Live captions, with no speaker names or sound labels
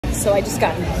So I just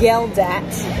got yelled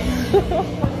at.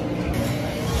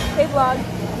 Hey vlog.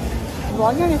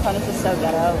 Vlogging on your phone is just so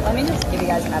ghetto. Let me just give you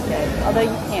guys an update. Although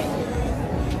you can't.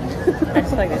 I just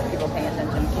feel like there's people paying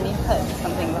attention. Can you put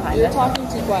something behind it? You're talking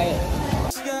too quiet.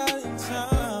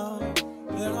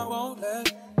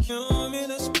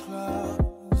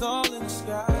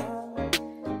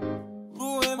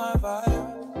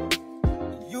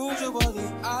 Usually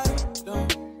I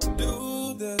don't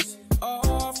do this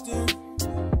often,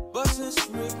 but since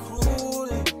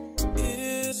recruiting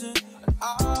isn't an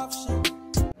option.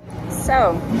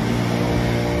 So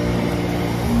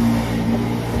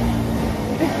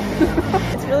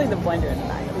it's really the blender in the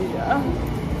back. Yeah.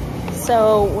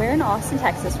 So we're in Austin,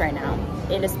 Texas right now.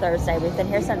 It is Thursday. We've been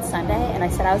here since Sunday, and I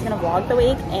said I was gonna vlog the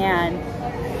week, and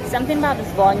something about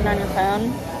just vlogging on your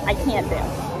phone, I can't do.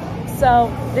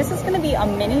 So this is gonna be a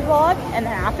mini vlog, and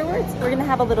then afterwards, we're gonna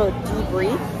have a little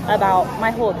debrief about my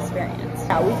whole experience.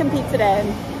 Yeah, we compete today.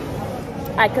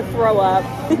 I could throw up.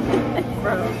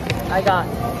 I got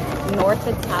North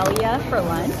Italia for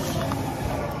lunch.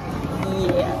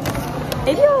 Yeah.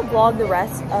 Maybe I'll vlog the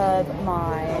rest of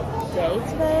my day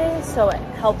today, so it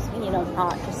helps me, you know,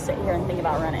 not just sit here and think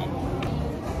about running.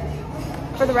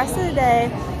 For the rest of the day,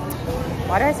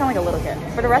 why do I sound like a little kid?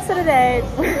 For the rest of the day,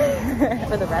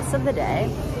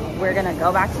 we're gonna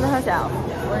go back to the hotel.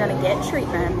 We're gonna get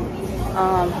treatment.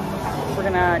 We're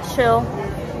gonna chill.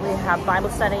 We have Bible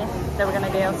study that we're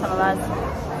gonna do, some of us.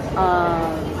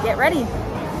 Get ready.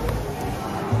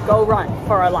 Go run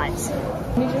for our lives. I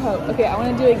need your help. Okay, I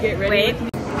want to do a get ready. Wait. With me.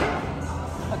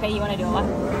 Okay, you want to do a what?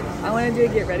 I want to do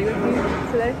a get ready with me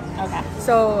today. Okay.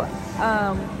 So,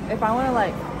 if I want to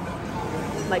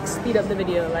like speed up the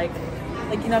video, like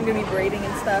you know, I'm gonna be braiding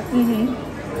and stuff.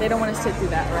 They don't want to sit through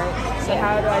that, right? So Yeah.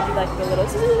 how do I do like the little?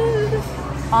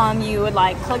 You would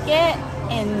like click it,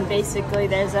 and basically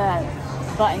there's a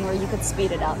button where you could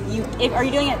speed it up. Are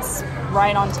you doing it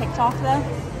right on TikTok though?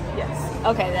 Yes.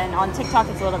 Okay, then on TikTok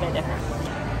it's a little bit different.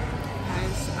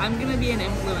 Guys, I'm gonna be an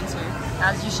influencer.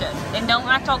 As you should. And don't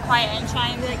act all quiet and shy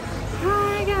and be like,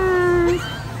 hi guys.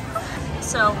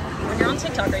 So when you're on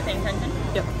TikTok, are you paying attention?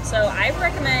 Yep. So I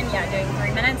recommend, doing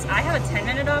 3 minutes. I have a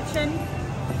 10-minute option.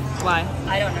 Why?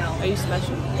 I don't know. Are you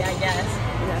special? Yeah, I guess.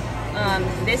 Okay.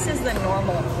 This is the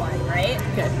normal one, right?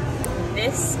 Okay.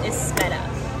 This is sped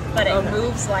up, but it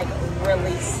moves like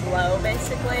really slow,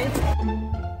 basically.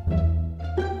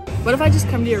 What if I just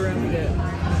come to your room and do it?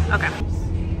 Okay.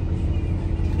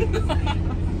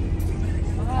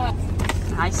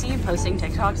 I see you posting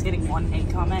TikToks, getting 1 hate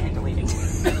comment and deleting.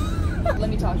 Let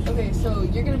me talk. Okay, so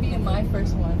you're gonna be in my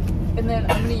first one, and then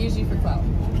I'm gonna use you for clout.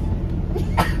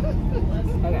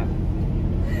 Okay.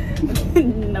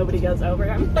 Nobody goes over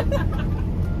him.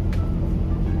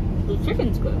 The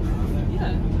chicken's good.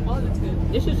 Yeah, all of it's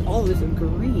good. This is all this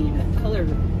green color.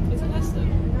 It's a nice though.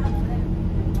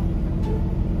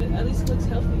 At least it looks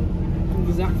healthy.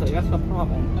 Exactly, that's the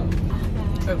problem.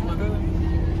 Oh, literally.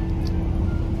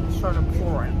 Started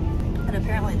pouring. And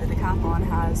apparently the decathlon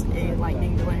has a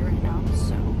lightning delay right now,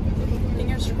 so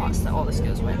fingers crossed that all this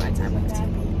goes away by the time we have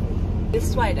TV. This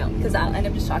is why I don't, because I'll end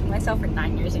up just talking to myself for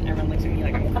 9 years and everyone looks at me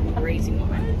like I'm a fucking crazy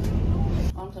woman.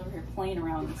 I'm over here playing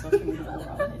around with social media all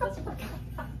around. It doesn't work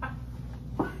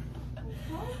out.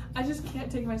 I just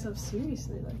can't take myself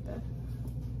seriously like that.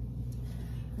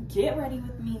 Get ready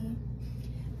with me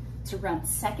to run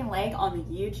second leg on the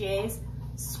UGA's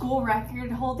school record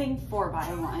holding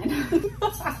 4x1.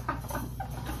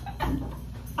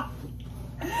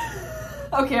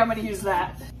 Okay, I'm gonna use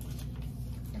that.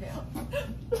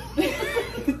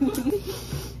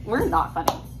 We're not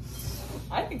funny.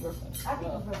 I think we're funny. I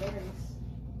think we're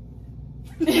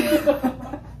hilarious.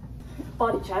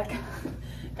 Body check.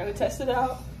 Gotta test it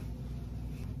out.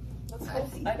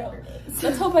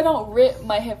 Let's hope I don't rip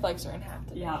my hip flexor in half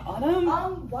today. Yeah, Autumn.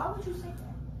 Why would you say that?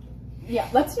 Yeah,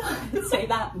 let's not say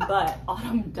that, but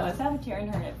Autumn does have a tear in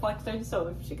her hip flexor, so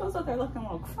if she goes out there looking a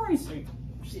little crazy,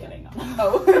 just kidding.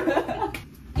 Oh.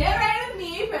 Get ready with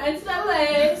me for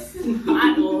NCAA.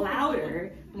 Not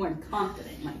louder, more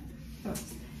confident. Like,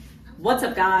 what's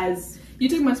up, guys? You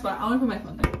took my spot. I want to put my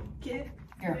phone there. Get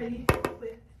Here. ready.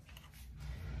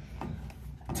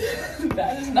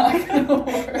 That is not gonna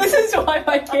work. This is why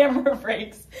my camera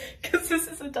breaks, because this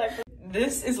is the type of.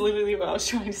 This is literally what I was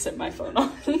trying to set my phone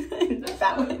on. And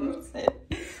that one's it.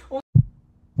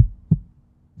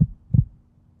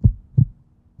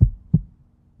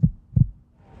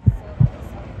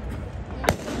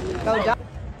 Go down.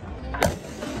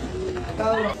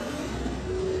 Go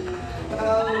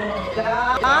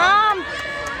down.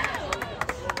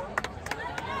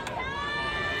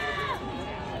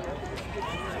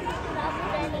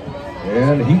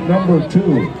 And heat number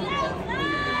 2.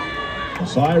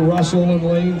 Cy Russell in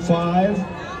lane 5.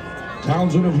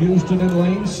 Townsend of Houston in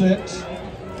lane 6.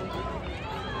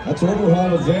 That's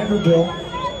overhaul of Vanderbilt.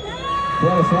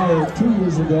 Qualifier 2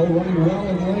 years ago, running well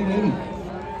in lane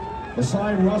 8.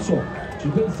 Cy Russell.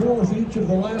 She's been 4th each of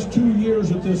the last 2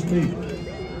 years at this meet.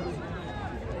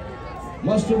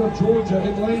 Luston of Georgia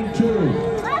in lane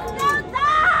 2.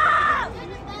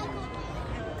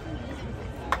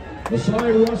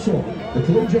 Cy Russell, the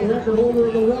collegiate record holder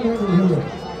of the 100 meter.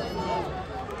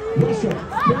 Russell,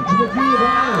 Page McGee of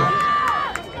Iowa.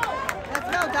 Let's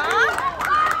go, Dom.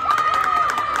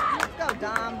 Let's go,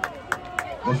 Dom.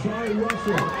 Cy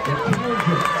Russell, the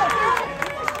Townsend.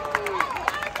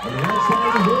 On the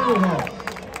outside is overhaul.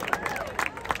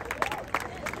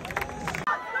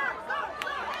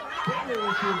 Let's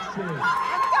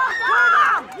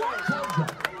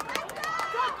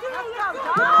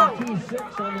go, Dom.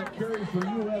 52-6 on that carry for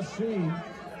USC.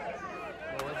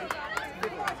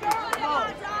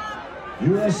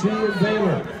 USC and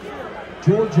Baylor.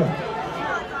 Georgia.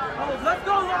 Let's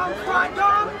go, long strike,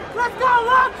 Dom. Let's go,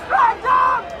 long strike,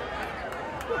 Dom.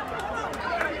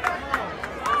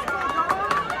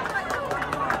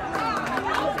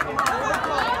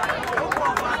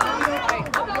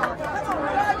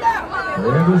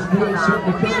 And this field set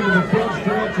to come to the front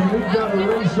stretch, and we've got a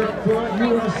race up front,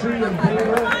 USC and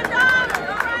Baylor.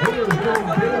 Baylor's going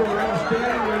Baylor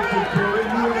outstanding to carry,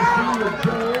 USC with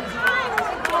Jones.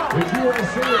 It's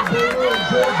USC and Baylor and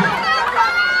Georgia.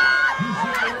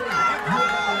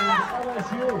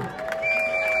 LSU.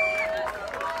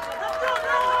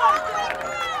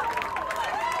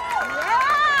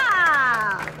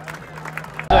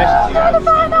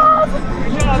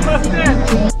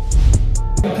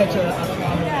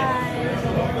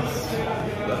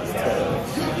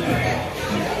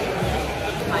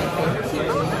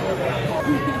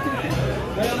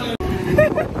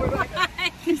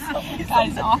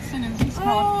 Guys, Austin is just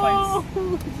not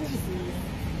place.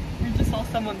 We just saw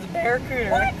someone's barracuda.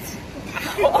 What?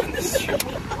 On the street.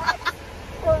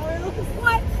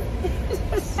 What?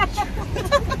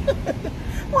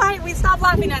 Why? We stopped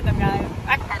laughing at them, guys.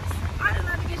 I don't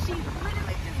know because she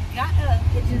literally just got up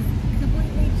and just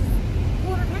completely just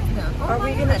pulled her pants down. Are we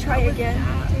gonna try again?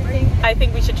 I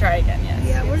think we should try again, yes.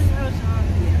 Yeah, we're just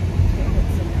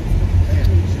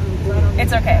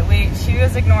It's okay. She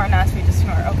was ignoring us. We just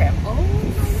ignore her. Okay. oh my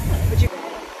god. Would you?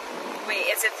 Wait,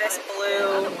 is it this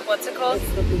blue? What's it called?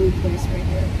 It's the blue place right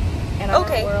here. And I don't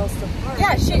know where else to park.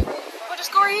 Yeah, we'll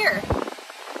just go right here.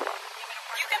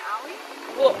 You can.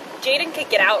 Well, Jaden could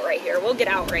get out right here. We'll get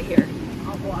out right here.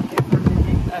 I'll block it for a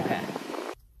minute. Okay.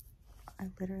 I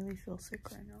literally feel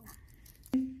sick right now.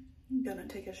 I'm gonna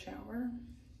take a shower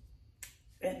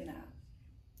and nap.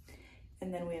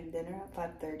 And then we have dinner at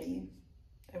 5:30.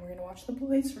 And we're gonna watch the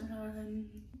boys run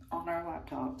on our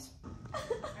laptops.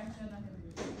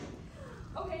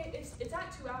 Okay, it's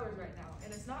at 2 hours right now,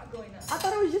 and it's not going up. I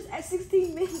thought it was just at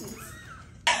 16 minutes.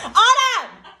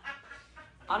 Autumn!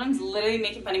 Autumn's literally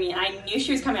making fun of me, and I knew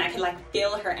she was coming. I could like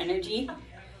feel her energy.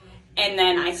 And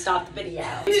then I stopped the video.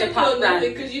 You didn't feel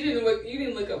nothing because you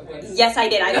didn't look up once. Yes, I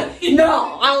did.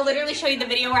 No, I'll literally show you the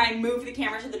video where I moved the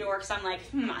camera to the door because I'm like,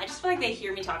 I just feel like they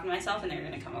hear me talking to myself and they're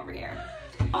gonna come over here.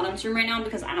 Autumn's room right now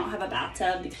because I don't have a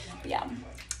bathtub. Yeah,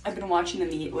 I've been watching the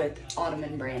meet with Autumn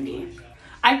and Brandy.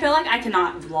 I feel like I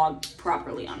cannot vlog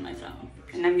properly on my phone.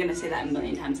 And I'm gonna say that a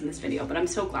million times in this video, but I'm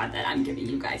so glad that I'm giving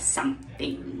you guys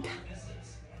something.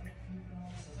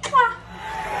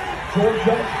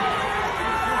 Georgia.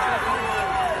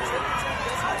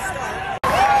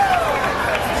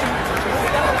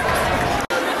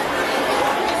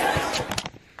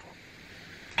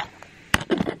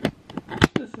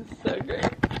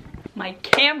 My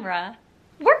camera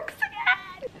works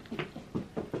again.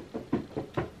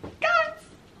 Guys,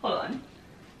 hold on.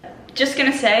 Just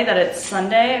gonna say that it's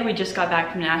Sunday. We just got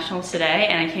back from nationals today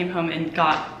and I came home and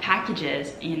got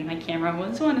packages and my camera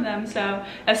was one of them. So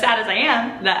as sad as I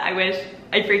am that I wish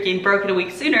I freaking broke it a week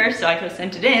sooner so I could have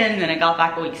sent it in and then I got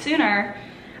back a week sooner,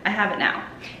 I have it now.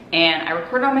 And I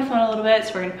recorded on my phone a little bit,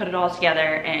 so we're gonna put it all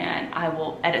together and I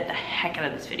will edit the heck out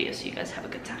of this video so you guys have a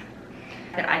good time.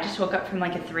 I just woke up from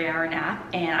like a 3-hour nap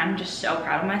and I'm just so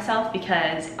proud of myself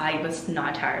because I was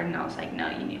not tired and I was like, no,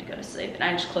 you need to go to sleep. And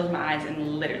I just closed my eyes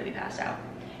and literally passed out.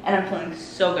 And I'm feeling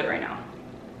so good right now.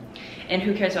 And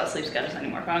who cares about sleep schedules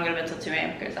anymore? If I don't go to bed till 2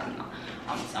 a.m. because I'm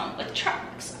on with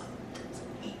trucks.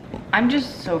 I'm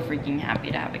just so freaking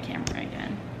happy to have a camera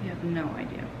again. You have no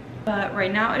idea. But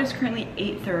right now it is currently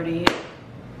 8:30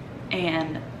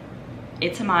 and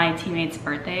it's my teammate's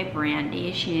birthday,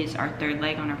 Brandy. She's our third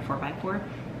leg on our 4x4.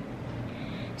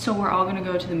 So we're all gonna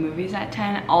go to the movies at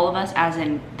 10. All of us, as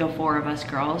in the 4 of us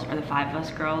girls, or the 5 of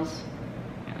us girls.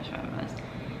 Yeah, there's 5 of us.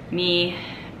 Me,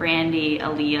 Brandy,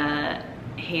 Aaliyah,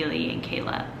 Haley, and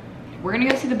Kayla. We're gonna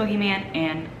go see the Boogeyman,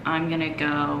 and I'm gonna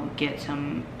go get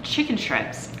some chicken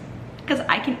strips because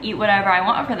I can eat whatever I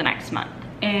want for the next month.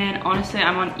 And honestly,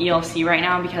 I'm on ELC right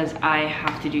now because I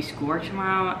have to do schoolwork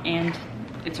tomorrow, and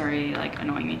it's already like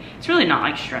annoying me. It's really not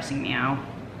like stressing me out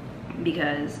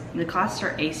because the classes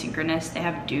are asynchronous. They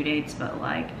have due dates, but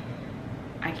like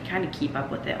I can kind of keep up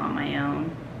with it on my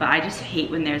own. But I just hate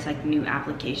when there's like new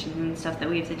applications and stuff that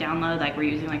we have to download. Like we're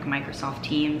using like Microsoft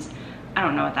Teams. I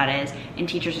don't know what that is. And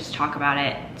teachers just talk about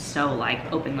it so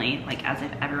like openly, like as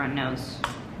if everyone knows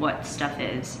what stuff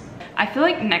is. I feel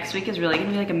like next week is really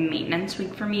gonna be like a maintenance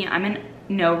week for me. I'm in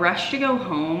no rush to go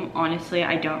home. Honestly,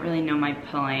 I don't really know my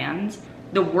plans.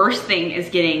 The worst thing is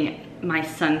getting my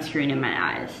sunscreen in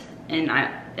my eyes. And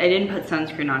I didn't put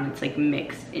sunscreen on, it's like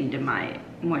mixed into my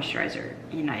moisturizer.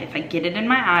 You know, if I get it in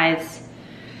my eyes,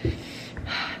 it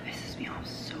pisses me off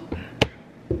so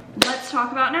bad. Let's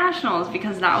talk about nationals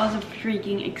because that was a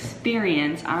freaking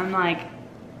experience. I'm like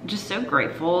just so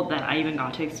grateful that I even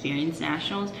got to experience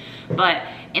nationals. But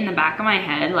in the back of my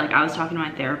head, like I was talking to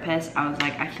my therapist, I was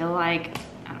like, I feel like,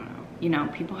 I don't know, you know,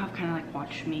 people have kind of like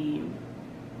watched me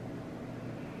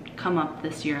come up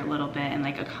this year a little bit and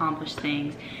like accomplish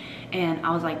things. And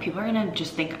I was like, people are gonna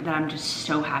just think that I'm just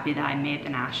so happy that I made the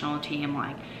national team,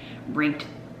 like ranked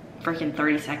freaking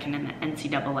 32nd in the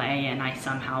NCAA, and I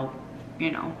somehow,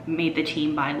 you know, made the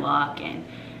team by luck, and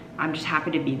I'm just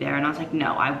happy to be there. And I was like,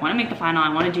 no, I wanna make the final,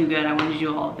 I wanna do good, I wanna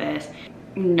do all of this.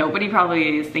 Nobody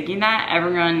probably is thinking that.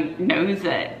 Everyone knows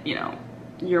that, you know,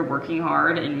 you're working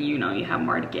hard and you know you have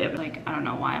more to give. Like, I don't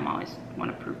know why I'm always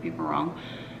wanna prove people wrong.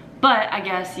 But I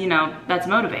guess, you know, that's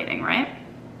motivating, right?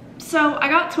 So I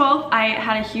got 12th. I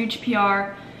had a huge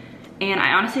PR, and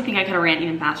I honestly think I could have ran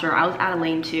even faster. I was out of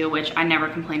lane 2, which I never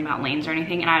complain about lanes or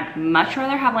anything, and I'd much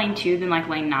rather have lane 2 than like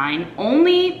lane 9,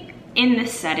 only in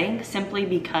this setting, simply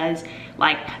because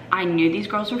like I knew these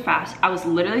girls were fast. I was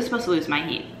literally supposed to lose my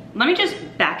heat. Let me just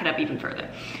back it up even further.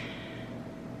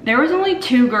 There was only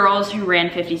 2 girls who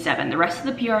ran 57. The rest of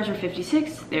the PRs were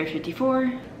 56, they were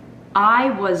 54.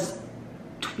 I was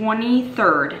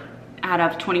 23rd out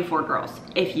of 24 girls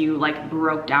if you like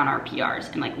broke down our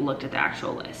PRs and like looked at the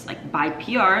actual list. Like by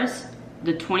PRs,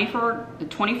 the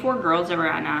 24 girls that were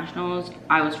at nationals,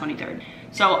 I was 23rd.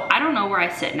 So I don't know where I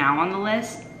sit now on the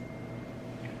list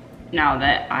now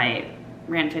that I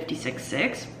ran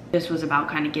 56.6. This was about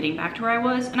kind of getting back to where I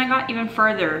was, and I got even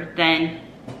further than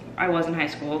I was in high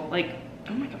school. Like,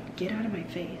 oh my god, get out of my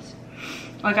face.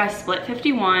 Like I split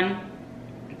 51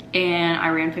 and I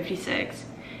ran 56,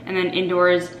 and then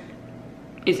indoors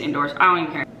is indoors. I don't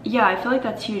even care. Yeah, I feel like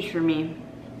that's huge for me.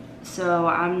 So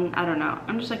I don't know.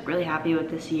 I'm just like really happy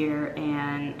with this year,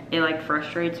 and it like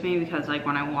frustrates me because like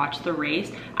when I watched the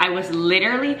race, I was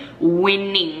literally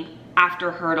winning after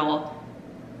hurdle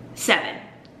 7.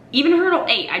 Even hurdle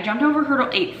 8, I jumped over hurdle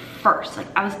 8 first. Like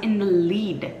I was in the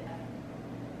lead.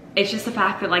 It's just the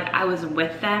fact that like I was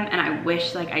with them, and I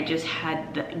wish like I just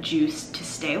had the juice to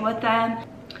stay with them.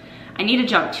 I need to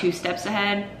jump 2 steps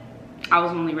ahead. I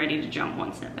was only ready to jump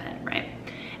 1 step ahead, right?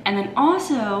 And then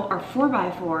also our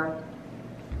 4x4,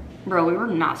 bro, we were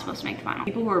not supposed to make the final.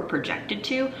 People were projected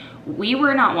to, we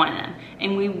were not one of them.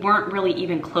 And we weren't really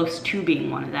even close to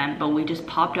being one of them, but we just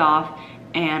popped off.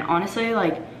 And honestly,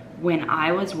 like when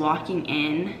I was walking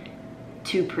in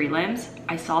to prelims,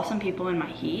 I saw some people in my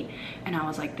heat and I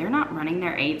was like, they're not running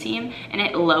their A team. And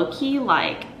it low-key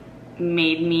like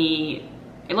made me,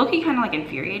 it low-key kind of like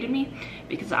infuriated me,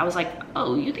 because I was like,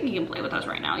 oh, you think you can play with us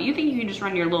right now? You think you can just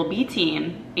run your little B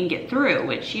team and get through,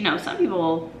 which, you know, some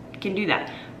people can do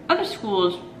that. Other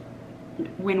schools,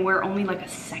 when we're only like a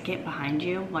second behind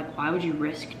you, like why would you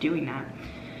risk doing that?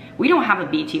 We don't have a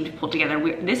B team to pull together.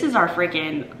 This is our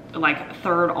freaking like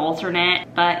 3rd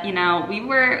alternate, but you know, we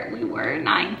were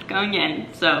 9th going in.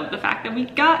 So the fact that we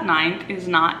got 9th is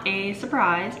not a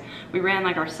surprise. We ran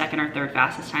like our 2nd or 3rd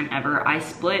fastest time ever. I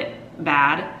split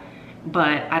bad,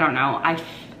 but I don't know.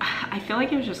 I feel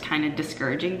like it was just kind of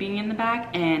discouraging being in the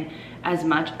back, and as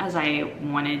much as I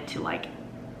wanted to like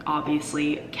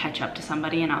obviously catch up to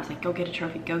somebody, and I was like, go get a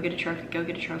trophy, go get a trophy, go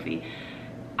get a trophy.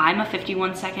 I'm a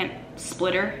 51-second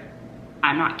splitter.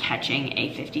 I'm not catching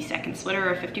a 50-second splitter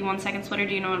or a 51-second splitter.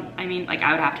 Do you know what I mean? Like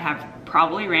I would have to have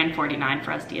probably ran 49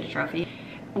 for us to get a trophy.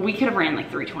 We could have ran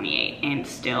like 3:28 and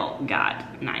still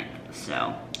got 9th.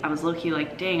 So I was low-key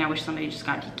like, dang, I wish somebody just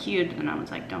got DQ'd. And I was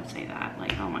like, don't say that.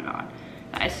 Like, oh my god,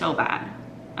 that is so bad.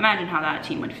 Imagine how that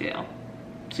team would feel.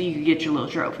 so you could get your little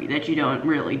trophy that you don't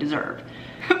really deserve.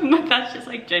 But that's just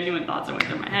like genuine thoughts that went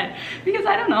through my head, because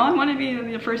I don't know, I want to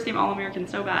be the first team All-American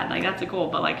so bad. Like, that's a goal.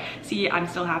 But like, see, I'm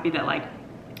still happy that like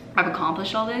I've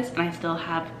accomplished all this, and I still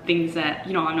have things that,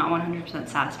 you know, I'm not 100%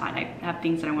 satisfied. I have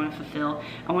things that I want to fulfill.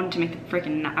 I wanted to make the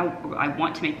freaking, I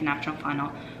want to make the national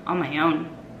final on my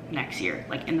own next year,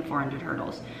 like in the 400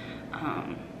 hurdles.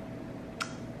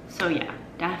 So yeah,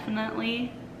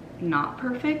 definitely not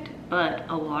perfect, but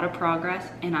a lot of progress,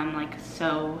 and I'm like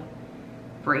so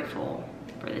grateful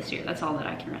for this year. That's all that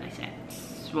I can really say.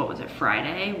 What was it,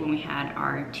 Friday, when we had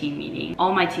our team meeting.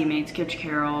 All my teammates, Coach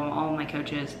Carroll, all my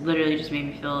coaches literally just made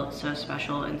me feel so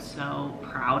special and so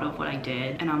proud of what I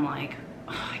did. And I'm like,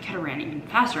 oh, I could have ran even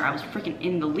faster. I was freaking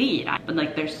in the lead. But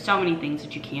like, there's so many things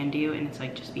that you can do, and it's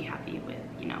like, just be happy with,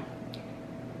 you know,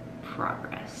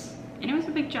 progress. And it was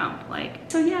a big jump, like.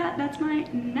 So yeah, that's my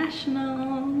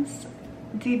nationals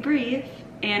debrief,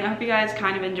 and I hope you guys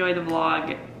kind of enjoy the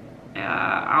vlog.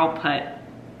 I'll put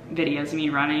videos of me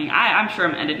running. I'm sure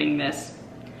I'm editing this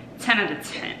 10 out of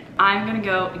 10. I'm gonna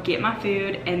go get my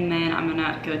food, and then I'm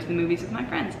gonna go to the movies with my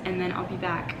friends, and then I'll be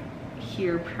back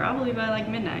here probably by like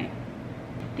midnight.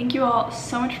 Thank you all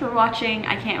so much for watching.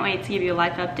 I can't wait to give you a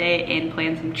life update and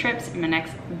plan some trips in my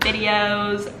next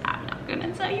videos. I'm not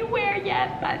gonna tell you where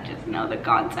yet, but just know the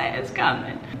content is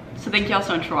coming. So thank you all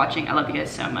so much for watching. I love you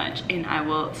guys so much, and I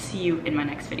will see you in my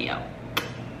next video.